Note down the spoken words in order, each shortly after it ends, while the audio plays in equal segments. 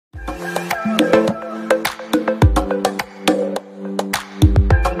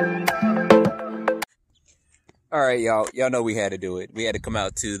right, y'all know we had to do it. We had to come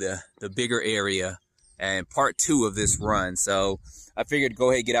out to the bigger area and part 2 of this run. So I figured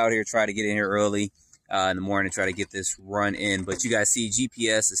go ahead, get out here, try to get in here early in the morning, try to get this run in. But you guys see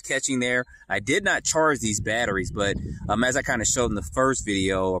GPS is catching there. I did not charge these batteries, but as I kind of showed in the first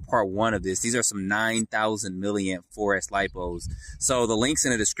video, or part 1 of this, these are some 9,000 milliamp 4S lipos. So the link's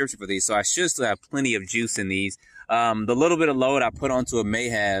in the description for these. So I should still have plenty of juice in these. The little bit of load I put onto it may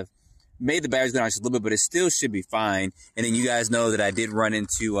have made the batteries go down just a little bit, but it still should be fine. And then you guys know that I did run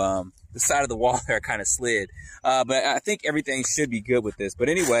into the side of the wall there, kind of slid. But I think everything should be good with this. But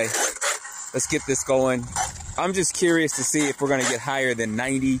anyway, let's get this going. I'm just curious to see if we're going to get higher than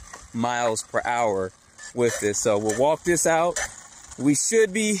 90 miles per hour with this. So we'll walk this out. We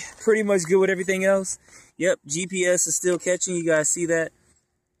should be pretty much good with everything else. Yep, GPS is still catching. You guys see that?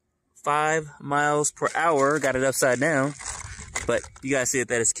 5 miles per hour. Got it upside down. But you guys see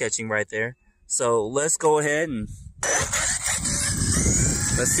that it's catching right there. So let's go ahead and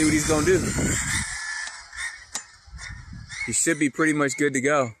let's see what he's going to do. He should be pretty much good to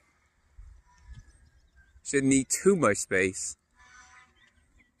go. Shouldn't need too much space.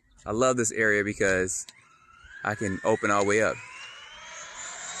 I love this area because I can open all the way up.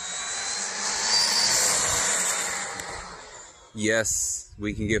 Yes,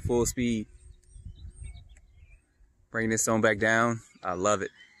 we can get full speed. Bring this on back down. I love it.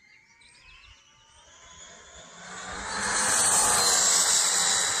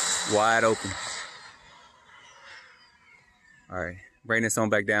 Wide open. All right, bring this on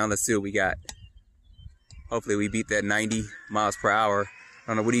back down. Let's see what we got. Hopefully we beat that 90 miles per hour. I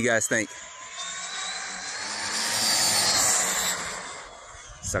don't know, what do you guys think?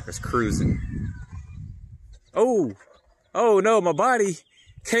 Sucker's cruising. Oh no, my body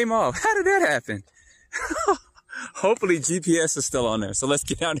came off. How did that happen? Hopefully GPS is still on there. So let's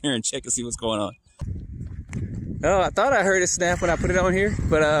get down here and check and see what's going on. Oh, I thought I heard it snap when I put it on here,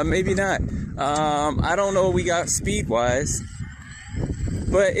 but maybe not. I don't know what we got speed-wise,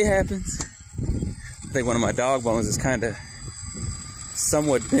 but it happens. I think one of my dog bones is kind of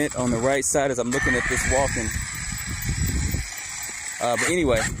somewhat bent on the right side as I'm looking at this walking. But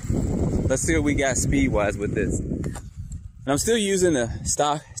anyway, let's see what we got speed-wise with this. And I'm still using the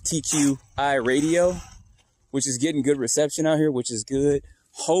stock TQI radio, which is getting good reception out here, which is good.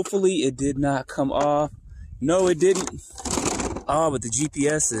 Hopefully it did not come off. No, it didn't. Oh, but the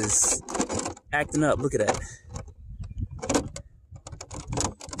GPS is acting up. Look at that.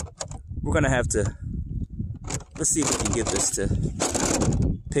 We're gonna have to, let's see if we can get this to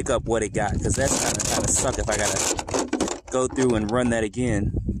pick up what it got, because that's kind of suck if I gotta go through and run that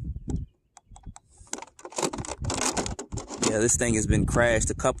again. Yeah, this thing has been crashed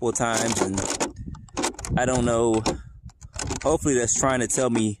a couple of times, and I don't know. Hopefully that's trying to tell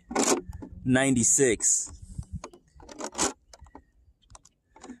me 96.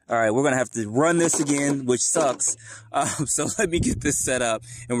 All right, we're gonna have to run this again, which sucks. So let me get this set up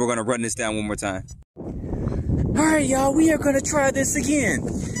and we're gonna run this down one more time. All right, y'all, we are gonna try this again.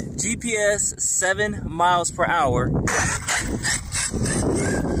 GPS 7 miles per hour.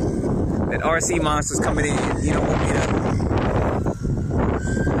 That RC monster's coming in, you know, want me to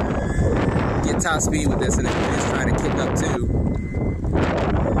get top speed with this, and it's trying to kick up too.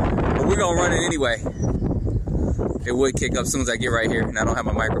 But we're gonna run it anyway. It would kick up as soon as I get right here, and I don't have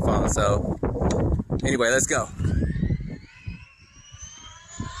my microphone, so anyway, let's go.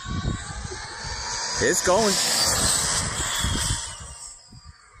 It's going.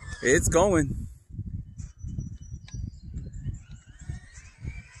 It's going.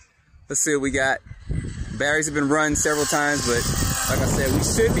 Let's see what we got. Batteries have been run several times, but like I said, we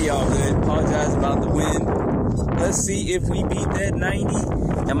should be all good. Apologize about the wind. Let's see if we beat that 90.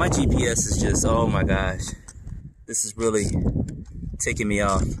 And my GPS is just, oh my gosh. This is really taking me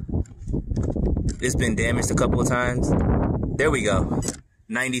off. It's been damaged a couple of times. There we go.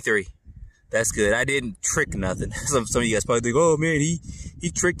 93. That's good. I didn't trick nothing. Some of you guys probably think, oh man, he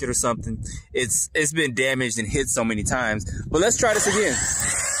tricked it or something. It's been damaged and hit so many times. But let's try this again.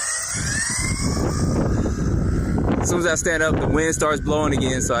 As soon as I stand up, the wind starts blowing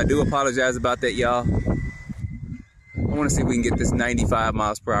again, so I do apologize about that, y'all. I want to see if we can get this 95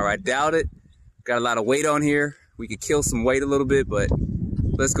 miles per hour. I doubt it. Got a lot of weight on here. We could kill some weight a little bit, but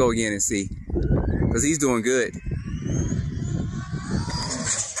let's go again and see. Because he's doing good.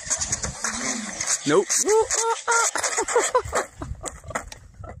 Nope.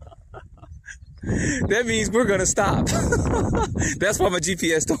 That means we're gonna stop. That's why my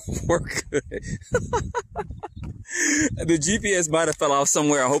GPS don't work good. The GPS might have fell off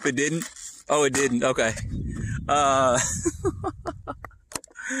somewhere. I hope it didn't. Oh, it didn't. Okay.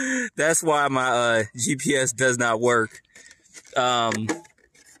 That's why my GPS does not work.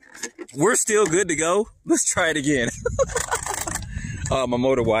 We're still good to go. Let's try it again. Oh, my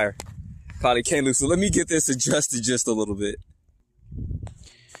motor wire probably came loose. So let me get this adjusted just a little bit.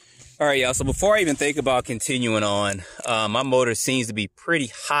 All right, y'all. So before I even think about continuing on, my motor seems to be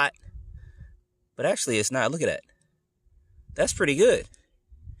pretty hot, but actually it's not. Look at that. That's pretty good.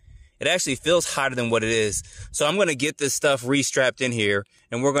 It actually feels hotter than what it is. So I'm going to get this stuff restrapped in here,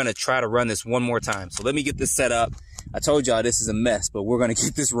 and we're going to try to run this one more time. So let me get this set up. I told y'all this is a mess, but we're going to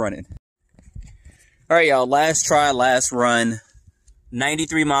keep this running. All right, y'all. Last try, last run.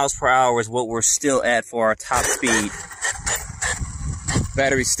 93 miles per hour is what we're still at for our top speed.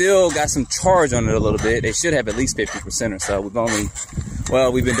 Battery still got some charge on it a little bit. They should have at least 50% or so.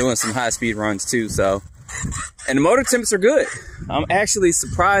 We've been doing some high speed runs too, so. And the motor temps are good. I'm actually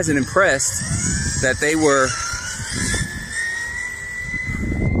surprised and impressed that they were.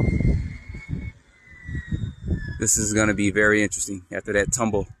 This is gonna be very interesting after that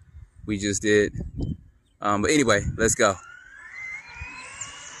tumble we just did. But anyway, let's go.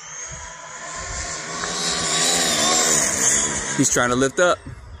 He's trying to lift up.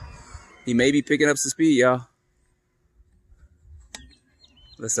 He may be picking up some speed, y'all.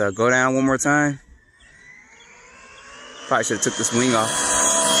 Let's go down one more time. Probably should have took this wing off.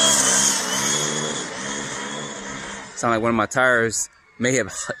 Sound like one of my tires may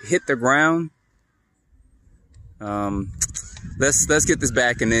have hit the ground. Let's get this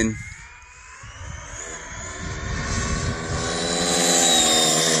back and then.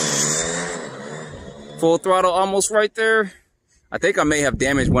 Full throttle almost right there. I think I may have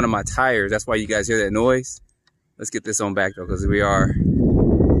damaged one of my tires. That's why you guys hear that noise. Let's get this on back though, because we are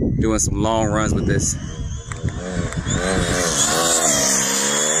doing some long runs with this.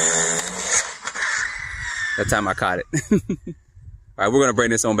 That time I caught it. All right, we're gonna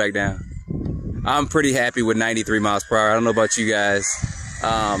bring this on back down. I'm pretty happy with 93 miles per hour. I don't know about you guys.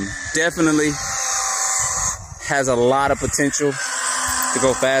 Definitely has a lot of potential to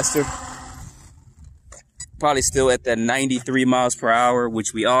go faster. Probably still at that 93 miles per hour,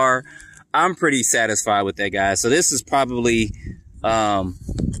 which we are. I'm pretty satisfied with that, guys. So this is probably,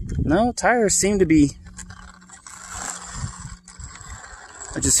 no, tires seem to be,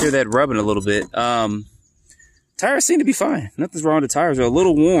 I just hear that rubbing a little bit. Tires seem to be fine. Nothing's wrong with the tires. They're a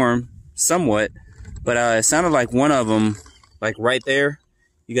little warm, somewhat, but it sounded like one of them, like right there.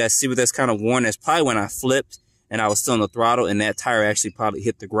 You guys see what that's kind of worn? That's probably when I flipped and I was still on the throttle and that tire actually probably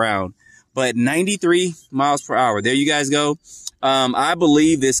hit the ground. But 93 miles per hour. There you guys go. I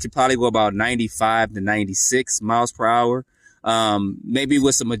believe this could probably go about 95 to 96 miles per hour. Maybe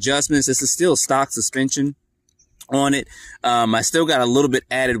with some adjustments. This is still stock suspension on it. I still got a little bit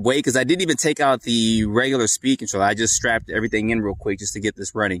added weight because I didn't even take out the regular speed controller. I just strapped everything in real quick just to get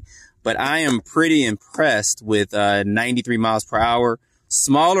this running. But I am pretty impressed with 93 miles per hour.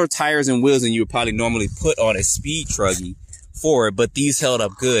 Smaller tires and wheels than you would probably normally put on a speed truggy for it, but these held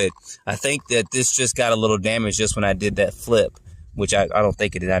up good. I think that this just got a little damage just when I did that flip, which I don't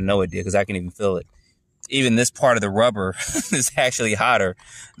think it did. I know it did because I can even feel it. Even this part of the rubber is actually hotter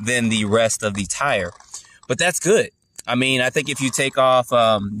than the rest of the tire, but that's good. I mean, I think if you take off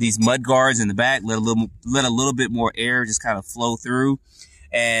these mud guards in the back, let a little bit more air just kind of flow through,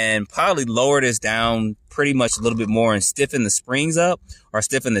 and probably lower this down pretty much a little bit more and stiffen the springs up or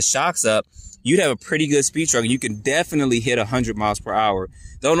stiffen the shocks up, you'd have a pretty good speed truck. You can definitely hit 100 miles per hour.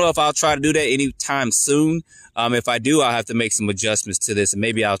 Don't know if I'll try to do that anytime soon. If I do, I'll have to make some adjustments to this, and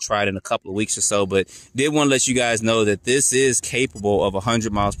maybe I'll try it in a couple of weeks or so. But did want to let you guys know that this is capable of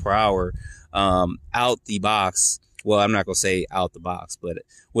 100 miles per hour out the box. Well, I'm not going to say out the box, but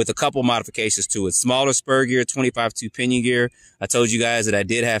with a couple modifications to it. Smaller spur gear, 25-2 pinion gear. I told you guys that I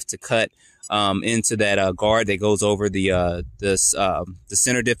did have to cut into that guard that goes over the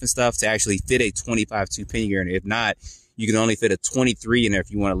center diff and stuff to actually fit a 25-2 pinion gear. And if not, you can only fit a 23 in there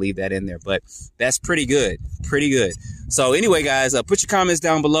if you want to leave that in there. But that's pretty good. Pretty good. So anyway, guys, put your comments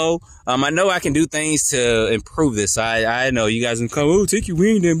down below. I know I can do things to improve this. I know you guys can come, oh, take your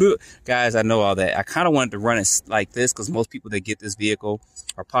wing then. Guys, I know all that. I kind of wanted to run it like this because most people that get this vehicle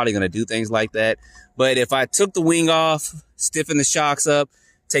are probably going to do things like that. But if I took the wing off, stiffen the shocks up,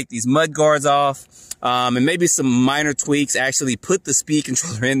 take these mud guards off, and maybe some minor tweaks, actually put the speed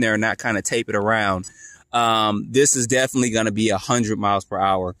controller in there and not kind of tape it around. This is definitely going to be 100 miles per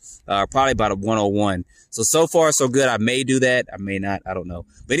hour, probably about a 101. So far, so good. I may do that. I may not. I don't know.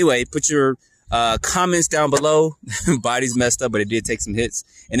 But anyway, put your comments down below. Body's messed up, but it did take some hits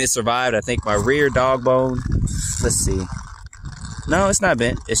and it survived. I think my rear dog bone. Let's see. No, it's not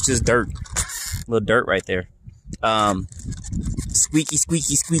bent. It's just dirt. A little dirt right there. squeaky,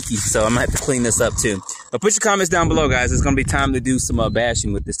 squeaky, squeaky. So I'm gonna have to clean this up too. But put your comments down below, guys. It's gonna be time to do some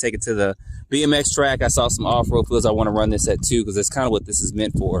bashing with this. Take it to the BMX track. I saw some off-road fields I want to run this at too, because that's kind of what this is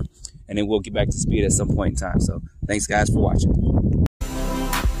meant for. And then we'll get back to speed at some point in time. So thanks, guys, for watching.